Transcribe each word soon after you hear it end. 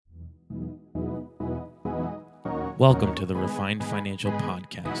Welcome to the Refined Financial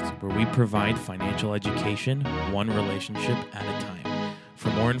Podcast, where we provide financial education one relationship at a time. For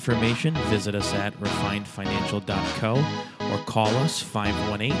more information, visit us at refinedfinancial.co or call us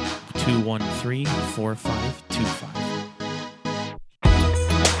 518-213-4525.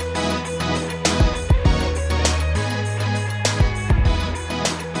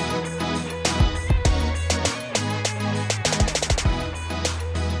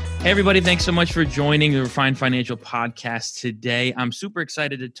 Hey, everybody. Thanks so much for joining the Refined Financial Podcast today. I'm super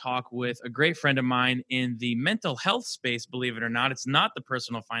excited to talk with a great friend of mine in the mental health space, believe it or not. It's not the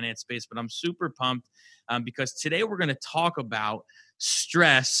personal finance space, but I'm super pumped because today we're going to talk about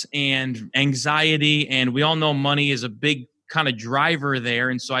stress and anxiety. And we all know money is a big kind of driver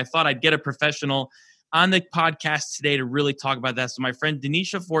there. And so I thought I'd get a professional on the podcast today to really talk about that. So my friend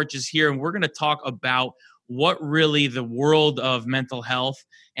Denisha Forch is here, and we're going to talk about what really the world of mental health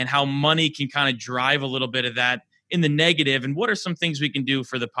and how money can kind of drive a little bit of that in the negative, and what are some things we can do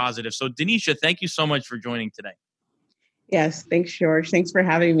for the positive. So Denisha, thank you so much for joining today. Yes, thanks, George. Thanks for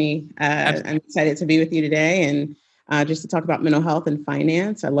having me. I'm excited to be with you today and just to talk about mental health and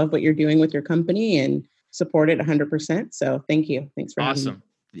finance. I love what you're doing with your company and support it 100%. So thank you. Thanks for having me. Awesome.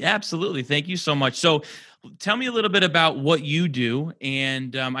 Yeah, absolutely. Thank you so much. So tell me a little bit about what you do.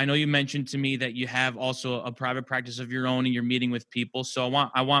 And I know you mentioned to me that you have also a private practice of your own and you're meeting with people. So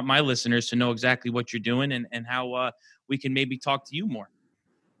I want my listeners to know exactly what you're doing and how we can maybe talk to you more.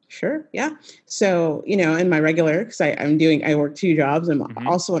 Sure. Yeah. So, in my regular, because I work two jobs. I'm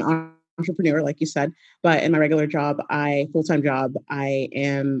also an entrepreneur, like you said, but in my regular job, full-time job, I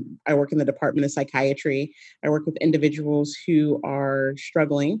work in the Department of Psychiatry. I work with individuals who are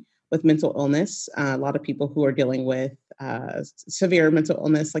struggling with mental illness. A lot of people who are dealing with severe mental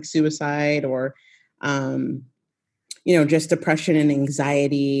illness like suicide or, just depression and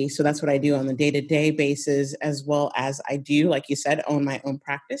anxiety. So that's what I do on the day-to-day basis, as well as I do, like you said, own my own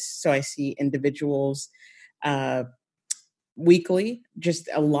practice. So I see individuals weekly. Just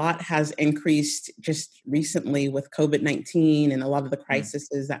a lot has increased just recently with COVID-19 and a lot of the crises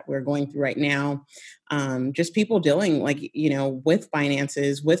that we're going through right now. Just people dealing with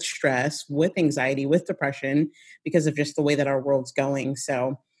finances, with stress, with anxiety, with depression, because of just the way that our world's going.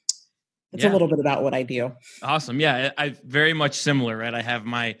 So it's a little bit about what I do. Awesome. Yeah, I very much similar, right? I have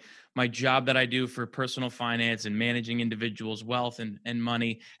my job that I do for personal finance and managing individuals' wealth and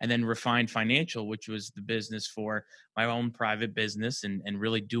money, and then Refined Financial, which was the business for my own private business and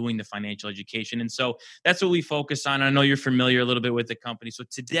really doing the financial education. And so that's what we focus on. I know you're familiar a little bit with the company. So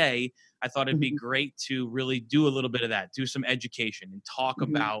today I thought it'd be great to really do a little bit of that, do some education and talk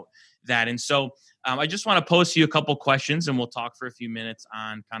about that. And so I just want to pose to you a couple questions and we'll talk for a few minutes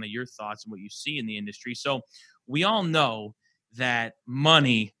on kind of your thoughts and what you see in the industry. So we all know that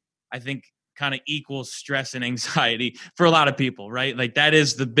money, I think, kind of equals stress and anxiety for a lot of people, right? Like that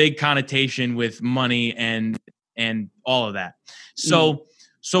is the big connotation with money and all of that. So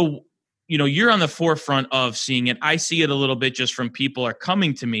you're on the forefront of seeing it. I see it a little bit just from people are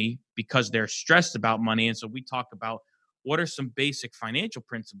coming to me because they're stressed about money. And so we talk about what are some basic financial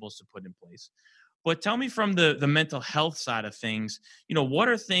principles to put in place. But tell me from the mental health side of things, what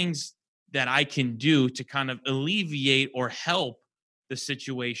are things that I can do to kind of alleviate or help the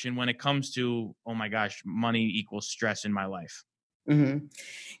situation when it comes to, oh my gosh, money equals stress in my life?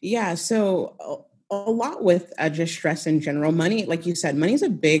 Yeah. So a lot with just stress in general. Money, like you said, money is a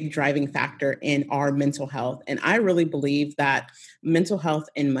big driving factor in our mental health. And I really believe that mental health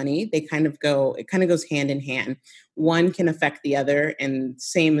and money, it kind of goes hand in hand. One can affect the other, and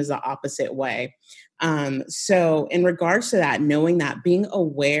same as the opposite way. So in regards to that, knowing that, being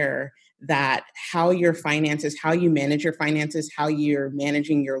aware that how your finances, how you manage your finances, how you're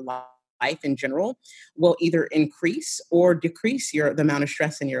managing your life in general will either increase or decrease the amount of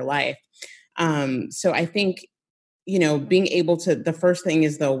stress in your life. So I think, being able to, the first thing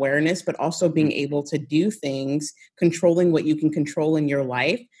is the awareness, but also being able to do things, controlling what you can control in your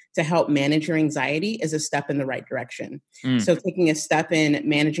life to help manage your anxiety is a step in the right direction. So taking a step in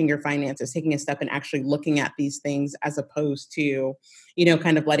managing your finances, taking a step in actually looking at these things as opposed to,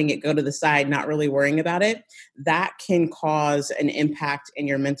 kind of letting it go to the side, not really worrying about it, that can cause an impact in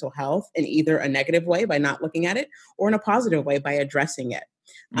your mental health in either a negative way by not looking at it or in a positive way by addressing it.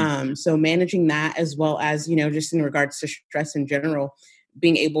 So managing that, as well as, just in regards to stress in general,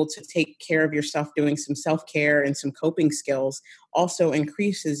 being able to take care of yourself, doing some self-care and some coping skills also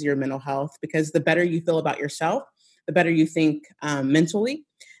increases your mental health, because the better you feel about yourself, the better you think mentally,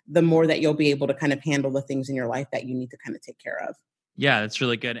 the more that you'll be able to kind of handle the things in your life that you need to kind of take care of. Yeah, that's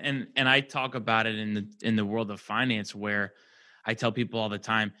really good. And I talk about it in the world of finance, where I tell people all the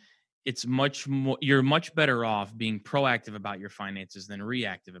time, it's much more, you're much better off being proactive about your finances than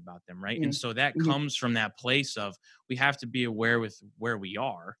reactive about them, right? And Mm. so that Mhm. comes from that place of, we have to be aware with where we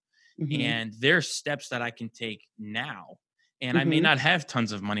are, Mhm. and there's steps that I can take now. And I may Mhm. not have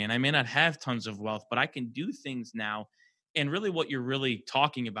tons of money and I may not have tons of wealth, but I can do things now. And really what you're really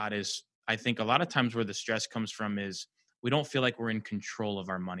talking about is, I think a lot of times where the stress comes from is, we don't feel like we're in control of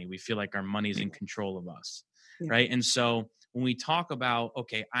our money. We feel like our money is in control of us, Yeah. right? And so when we talk about,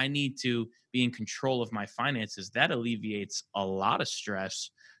 okay, I need to be in control of my finances, that alleviates a lot of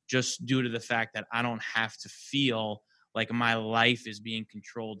stress, just due to the fact that I don't have to feel like my life is being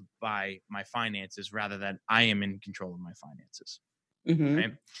controlled by my finances rather than I am in control of my finances, Mhm.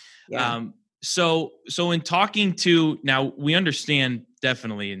 right? Yeah. So in talking to, now we understand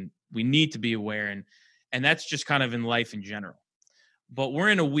definitely, and we need to be aware, and that's just kind of in life in general. But we're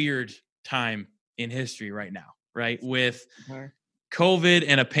in a weird time in history right now, right? With Are. COVID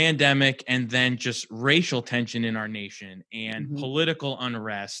and a pandemic, and then just racial tension in our nation and Mhm. political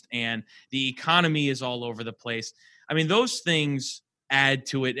unrest, and the economy is all over the place. I mean, those things add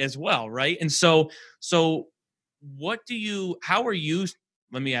to it as well, right? And so what do you, how are you,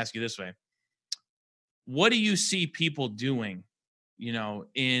 let me ask you this way. What do you see people doing,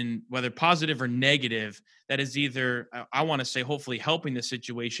 in whether positive or negative, that is either, I want to say, hopefully helping the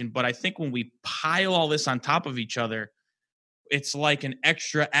situation, but I think when we pile all this on top of each other, it's like an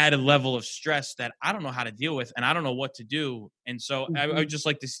extra added level of stress that I don't know how to deal with and I don't know what to do. And so I would Mhm. just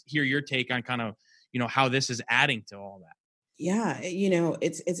like to hear your take on kind of, how this is adding to all that. Yeah,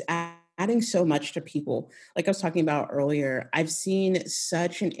 it's adding so much to people. Like I was talking about earlier, I've seen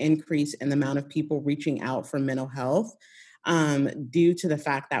such an increase in the amount of people reaching out for mental health, due to the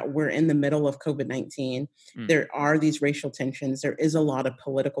fact that we're in the middle of COVID-19. Mm, There are these racial tensions. There is a lot of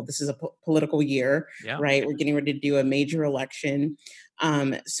political. This is a political year, yeah. right? We're getting ready to do a major election,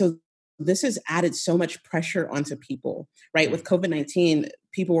 so this has added so much pressure onto people, right? Mm, With COVID-19,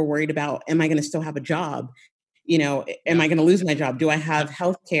 people were worried about, am I going to still have a job? Am yeah. I going to lose my job? Do I Yeah. have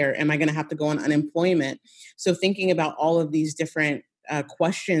health care? Am I going to have to go on unemployment? So thinking about all of these different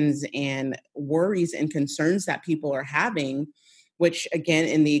questions and worries and concerns that people are having, which again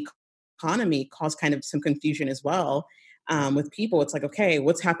in the economy cause kind of some confusion as well. With people, it's like, okay,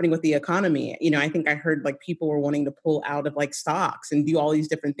 what's happening with the economy? I think I heard like people were wanting to pull out of like stocks and do all these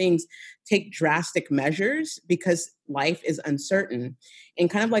different things, take drastic measures because life is uncertain. And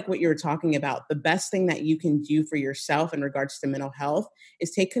kind of like what you were talking about, the best thing that you can do for yourself in regards to mental health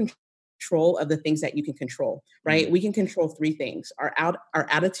is take control of the things that you can control, right? Mm, We can control three things: our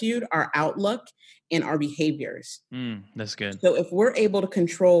attitude, our outlook, and our behaviors. that's good. So if we're able to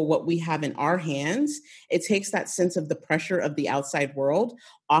control what we have in our hands, it takes that sense of the pressure of the outside world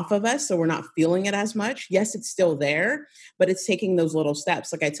off of us, so we're not feeling it as much. Yes, it's still there, but it's taking those little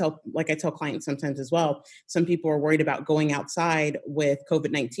steps. Like I tell clients sometimes as well. Some people are worried about going outside with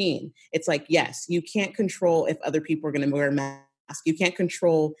COVID-19. It's like, yes, you can't control if other people are going to wear a mask. You can't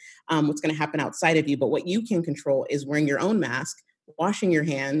control what's going to happen outside of you, but what you can control is wearing your own mask, washing your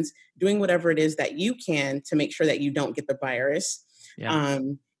hands, doing whatever it is that you can to make sure that you don't get the virus. Yeah.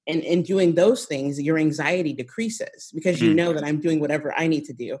 And in doing those things, your anxiety decreases because you Mm. know that I'm doing whatever I need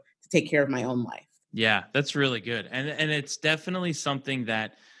to do to take care of my own life. Yeah, that's really good. And it's definitely something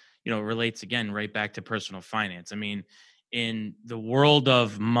that, relates again right back to personal finance. I mean, in the world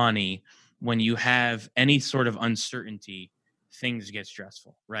of money, when you have any sort of uncertainty, things get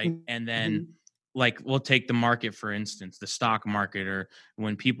stressful, right? And then, Mhm. like, we'll take the market for instance, the stock market, or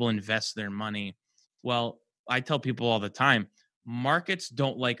when people invest their money. Well, I tell people all the time, markets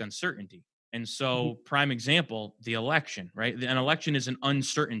don't like uncertainty. And Mhm. so, prime example, the election, right? An election is an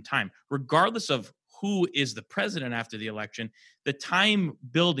uncertain time, regardless of who is the president after the election. The time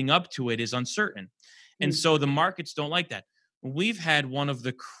building up to it is uncertain. And Mm. so the markets don't like that. We've had one of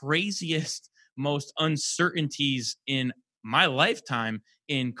the craziest, most uncertainties in my lifetime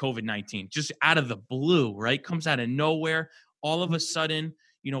in COVID-19, just out of the blue, right? Comes out of nowhere. All of a sudden,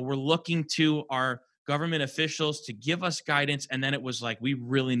 we're looking to our government officials to give us guidance. And then it was like, we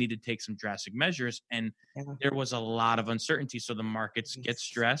really need to take some drastic measures. And Yeah. there was a lot of uncertainty. So the markets get Yes.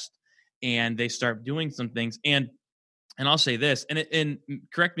 stressed and they start doing some things. And I'll say this, and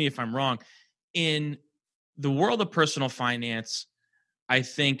correct me if I'm wrong, in the world of personal finance, I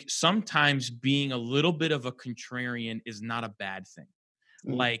think sometimes being a little bit of a contrarian is not a bad thing.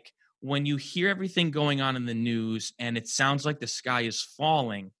 Mm. Like, when you hear everything going on in the news and it sounds like the sky is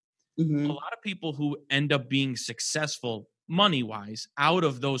falling, a Mhm. lot of people who end up being successful money wise out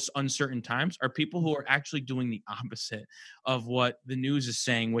of those uncertain times are people who are actually doing the opposite of what the news is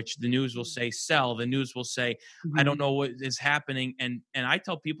saying, which the news will say sell, the news will say I don't Mhm. know what is happening. And I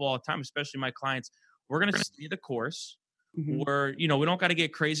tell people all the time, especially my clients, we're going to stay the course. Mhm. We're, we don't got to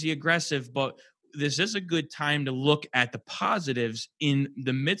get crazy aggressive, but this is a good time to look at the positives in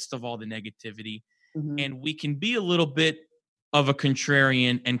the midst of all the negativity. Mhm. And we can be a little bit of a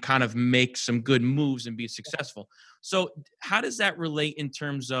contrarian and kind of make some good moves and be successful. So, how does that relate in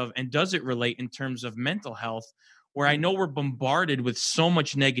terms of, and does it relate in terms of mental health, where I Mhm. know we're bombarded with so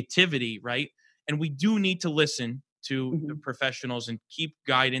much negativity, right? And we do need to listen to the Mhm. professionals and keep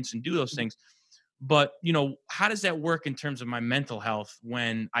guidance and do those Mhm. things. But, how does that work in terms of my mental health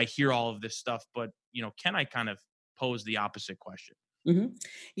when I hear all of this stuff? But, can I kind of pose the opposite question? Mhm.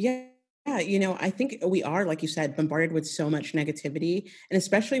 Yeah. Yeah, I think we are, like you said, bombarded with so much negativity, and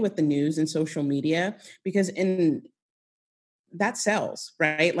especially with the news and social media, because in that sells,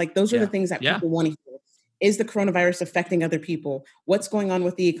 right? Like those are the Yeah. things that Yeah. people want to hear. Is the coronavirus affecting other people? What's going on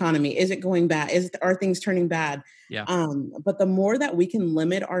with the economy? Is it going bad? Are things turning bad? Yeah. But the more that we can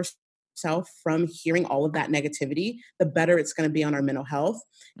limit ourselves from hearing all of that negativity, the better it's going to be on our mental health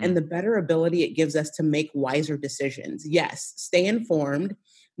and Mm, the better ability it gives us to make wiser decisions. Yes, stay informed,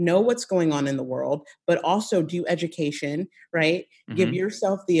 know what's going on in the world, but also do education, right? Give mhm.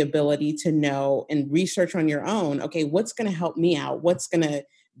 yourself the ability to know and research on your own. Okay, what's going to help me out? What's going to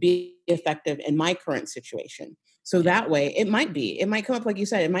be effective in my current situation? So Yeah. that way, it might come up, like you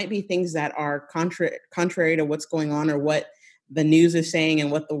said, it might be things that are contrary to what's going on or what the news is saying and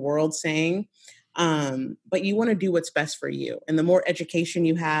what the world's saying. But you want to do what's best for you. And the more education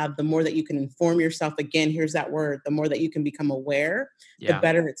you have, the more that you can inform yourself. Again, here's that word, the more that you can become aware, the Yeah.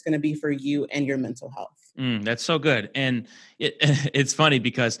 better it's going to be for you and your mental health. That's so good. And it's funny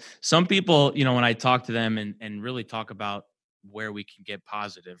because some people, when I talk to them and really talk about where we can get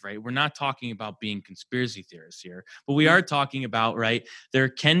positive, right? We're not talking about being conspiracy theorists here, but we are talking about, right? There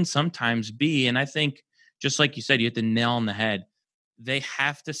can sometimes be, and I think just like you said, you hit the nail on the head. They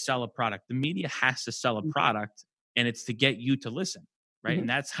have to sell a product. The media has to sell a Mhm. product, and it's to get you to listen, right? And Mhm.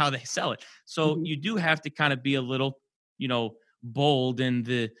 that's how they sell it. So Mhm. you do have to kind of be a little, bold in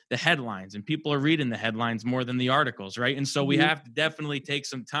the headlines, and people are reading the headlines more than the articles, right? And so we Mhm. have to definitely take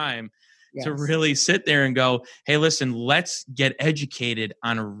some time to Yes. really sit there and go, hey, listen, let's get educated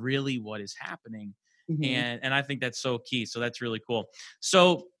on really what is happening. Mhm. And I think that's so key. So that's really cool.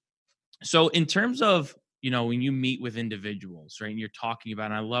 So in terms of, when you meet with individuals, right, and you're talking about,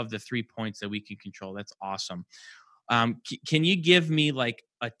 and I love the 3 points that we can control. That's awesome. Can you give me like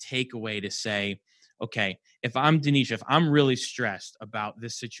a takeaway to say, okay, if I'm Denisha, if I'm really stressed about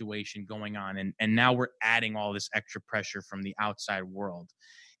this situation going on, and now we're adding all this extra pressure from the outside world,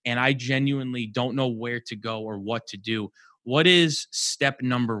 and I genuinely don't know where to go or what to do, what is step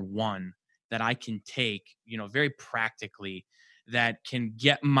number one that I can take, very practically, that can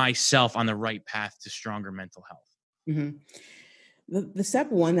get myself on the right path to stronger mental health? Mhm. The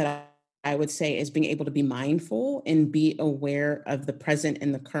step one that I would say is being able to be mindful and be aware of the present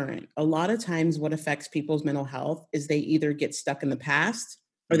and the current. A lot of times, what affects people's mental health is they either get stuck in the past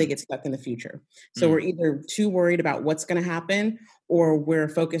or they Mm, get stuck in the future. So mm, we're either too worried about what's going to happen or we're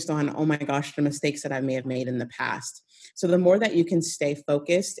focused on, oh my gosh, the mistakes that I may have made in the past. So the more that you can stay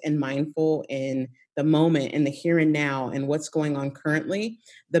focused and mindful in the moment, in the here and now, and what's going on currently,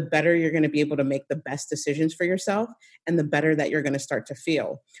 the better you're going to be able to make the best decisions for yourself and the better that you're going to start to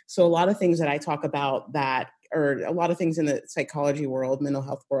feel. So, a lot of things that I talk about that, or a lot of things in the psychology world, mental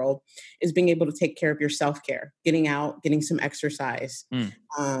health world, is being able to take care of your self care, getting out, getting some exercise. mm.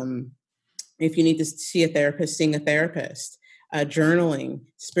 Um, if you need to see a therapist, seeing a therapist, journaling,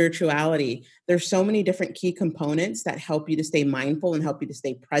 spirituality. There's so many different key components that help you to stay mindful and help you to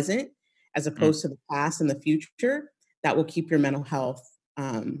stay present as Mm. opposed to the past and the future that will keep your mental health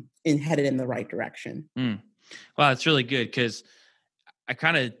headed in the right direction. Mm. Wow, it's really good because I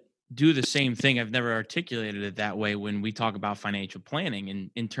kind of do the same thing. I've never articulated it that way when we talk about financial planning. And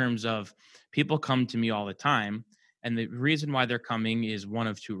in terms of people come to me all the time, and the reason why they're coming is one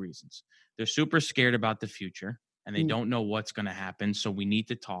of two reasons. They're super scared about the future and they Mm, don't know what's going to happen. So we need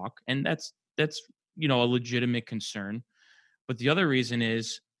to talk. And that's a legitimate concern. But the other reason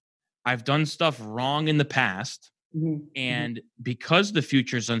is I've done stuff wrong in the past, mhm, mhm, and because the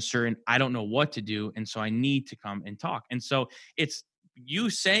future is uncertain, I don't know what to do. And so I need to come and talk. And so it's you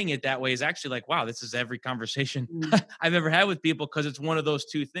saying it that way is actually like, wow, this is every conversation mm. I've ever had with people, because it's one of those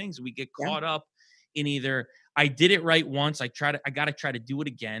two things. We get Yeah. caught up in either I did it right once, I got to try to do it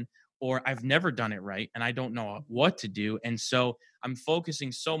again, or I've never done it right and I don't know what to do. And so I'm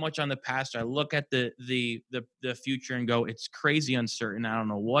focusing so much on the past. I look at the future and go, it's crazy uncertain. I don't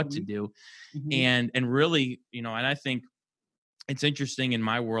know what to Mhm. do. Mhm. And really, and I think it's interesting in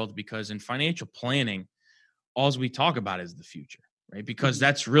my world because in financial planning, all we talk about is the future, right? Because Mhm.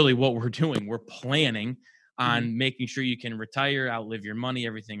 that's really what we're doing. We're planning Mhm. on making sure you can retire, outlive your money,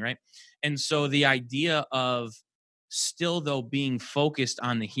 everything, right? And so the idea of still, though, being focused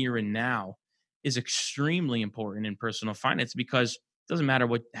on the here and now is extremely important in personal finance because it doesn't matter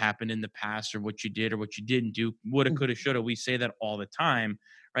what happened in the past or what you did or what you didn't do, woulda, Mhm. coulda, shoulda. We say that all the time,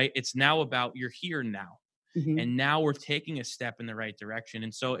 right? It's now about your here now, Mhm. and now we're taking a step in the right direction.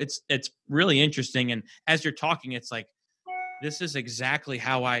 And so it's really interesting. And as you're talking, it's like this is exactly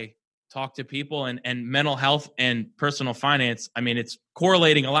how I talk to people, and mental health and personal finance. I mean, it's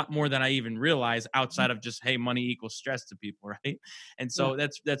correlating a lot more than I even realize outside of just, hey, money equals stress to people, right? And Yeah. so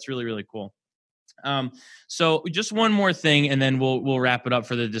that's really, really cool. um so just one more thing and then we'll wrap it up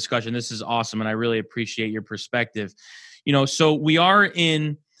for the discussion. This is awesome and I really appreciate your perspective. So we are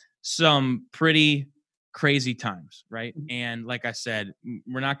in some pretty crazy times, right? Mhm. And like I said,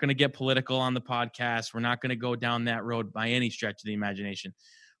 we're not going to get political on the podcast. We're not going to go down that road by any stretch of the imagination.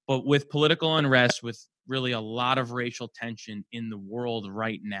 But with political unrest, with really a lot of racial tension in the world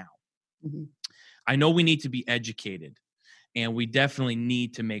right now, Mhm. I know we need to be educated and we definitely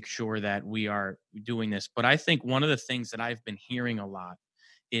need to make sure that we are doing this. But I think one of the things that I've been hearing a lot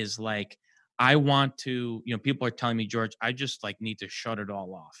is like, I want to, people are telling me, George, I just like need to shut it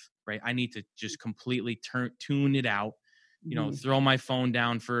all off, right? I need to just completely tune it out, Mhm. throw my phone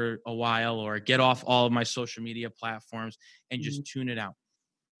down for a while or get off all of my social media platforms and Mhm. just tune it out.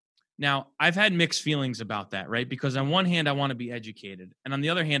 Now, I've had mixed feelings about that, right? Because on one hand, I want to be educated. And on the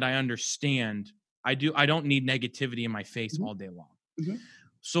other hand, I understand I don't need negativity in my face Mhm. all day long. Mhm.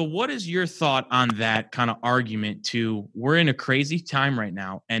 So what is your thought on that kind of argument to we're in a crazy time right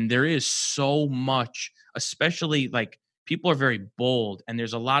now and there is so much, especially like people are very bold and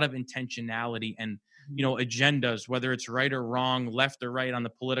there's a lot of intentionality and Mhm. agendas, whether it's right or wrong, left or right on the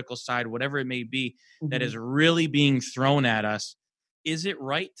political side, whatever it may be, that is Mhm. really being thrown at us. Is it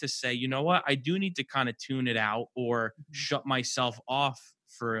right to say, you know what, I do need to kind of tune it out or Mhm. shut myself off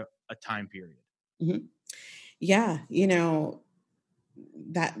for a time period? Mhm. Yeah,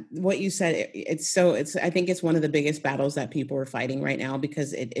 that what you said, it's I think it's one of the biggest battles that people are fighting right now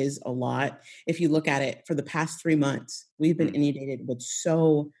because it is a lot. If you look at it for the past 3 months, we've been Mm, inundated with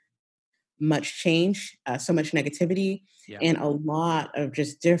so much change, so much negativity, yeah. and a lot of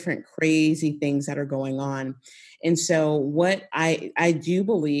just different crazy things that are going on. And so, what I do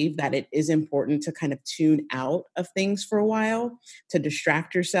believe that it is important to kind of tune out of things for a while to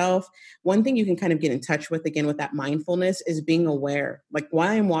distract yourself. One thing you can kind of get in touch with again with that mindfulness is being aware, like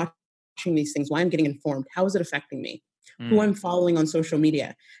why I'm watching these things, why I'm getting informed, how is it affecting me? Who Mm, I'm following on social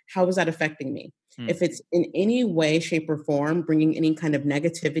media, how is that affecting me? mm, If it's in any way, shape, or form bringing any kind of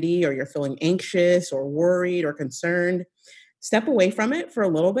negativity, or you're feeling anxious or worried or concerned, step away from it for a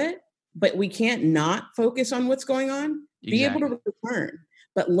little bit. But we can't not focus on what's going on. Be able exactly. to return,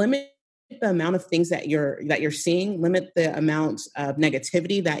 but limit the amount of things that you're seeing. Limit the amount of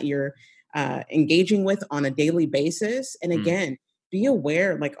negativity that you're engaging with on a daily basis. And Mm, again, be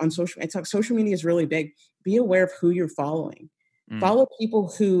aware. Like on social media is really big. Be aware of who you're following. mm. Follow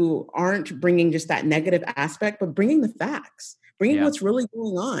people who aren't bringing just that negative aspect, but bringing the facts, bringing Yeah. what's really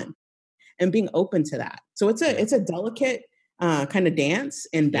going on, and being open to that. So it's a Yeah. it's a delicate kind of dance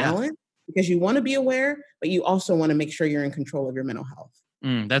and Yeah. balance because you want to be aware, but you also want to make sure you're in control of your mental health.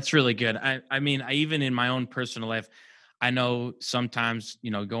 That's really good. I mean, I even in my own personal life, I know sometimes,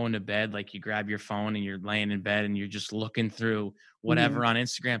 going to bed, like you grab your phone and you're laying in bed and you're just looking through Mhm. whatever on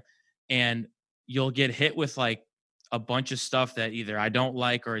Instagram and you'll get hit with like a bunch of stuff that either I don't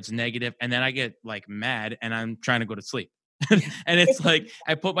like or it's negative, and then I get like mad and I'm trying to go to sleep. And Yeah. it's like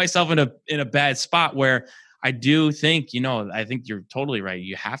I put myself in a bad spot where I do think, I think you're totally right.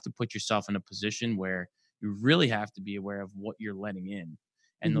 You have to put yourself in a position where you really have to be aware of what you're letting in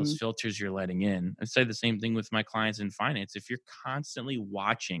and those Mhm. filters you're letting in. I say the same thing with my clients in finance. If you're constantly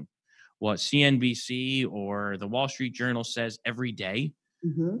watching what CNBC or the Wall Street Journal says every day,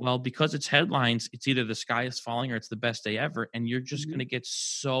 Mhm. well, because it's headlines, it's either the sky is falling or it's the best day ever. And you're just going Mhm. to get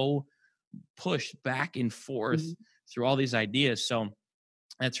so pushed back and forth Mhm. through all these ideas. So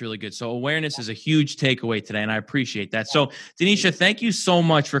that's really good. So awareness is a huge takeaway today, and I appreciate that. So Denisha, thank you so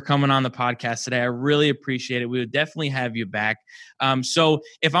much for coming on the podcast today. I really appreciate it. We would definitely have you back. So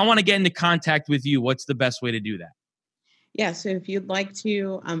if I want to get into contact with you, what's the best way to do that? Yeah, so if you'd like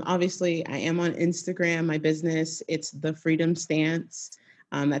to, obviously I am on Instagram, my business, it's The Freedom Stance.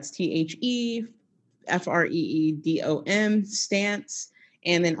 That's TheFreedom Stance.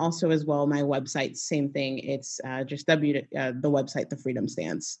 And then also as well, my website, same thing. It's just the website,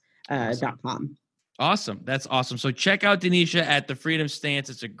 thefreedomstance.com. Awesome. That's awesome. So check out Denisha at The Freedom Stance.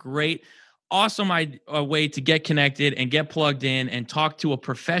 It's a great, awesome way to get connected and get plugged in and talk to a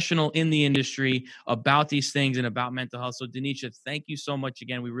professional in the industry about these things and about mental health. So Denisha, thank you so much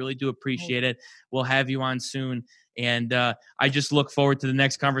again. We really do appreciate it. We'll have you on soon. And I just look forward to the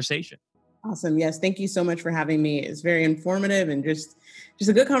next conversation. Awesome. Yes. Thank you so much for having me. It's very informative and just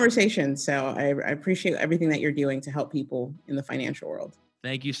a good conversation. So I appreciate everything that you're doing to help people in the financial world.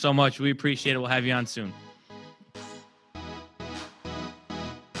 Thank you so much. We appreciate it. We'll have you on soon.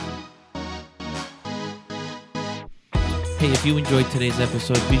 Hey, if you enjoyed today's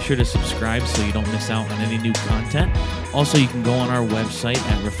episode, be sure to subscribe so you don't miss out on any new content. Also, you can go on our website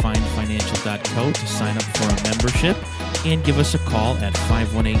at refinedfinancial.co to sign up for a membership and give us a call at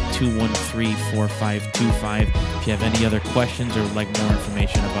 518-213-4525 if you have any other questions or would like more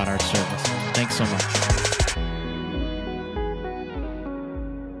information about our service. Thanks so much.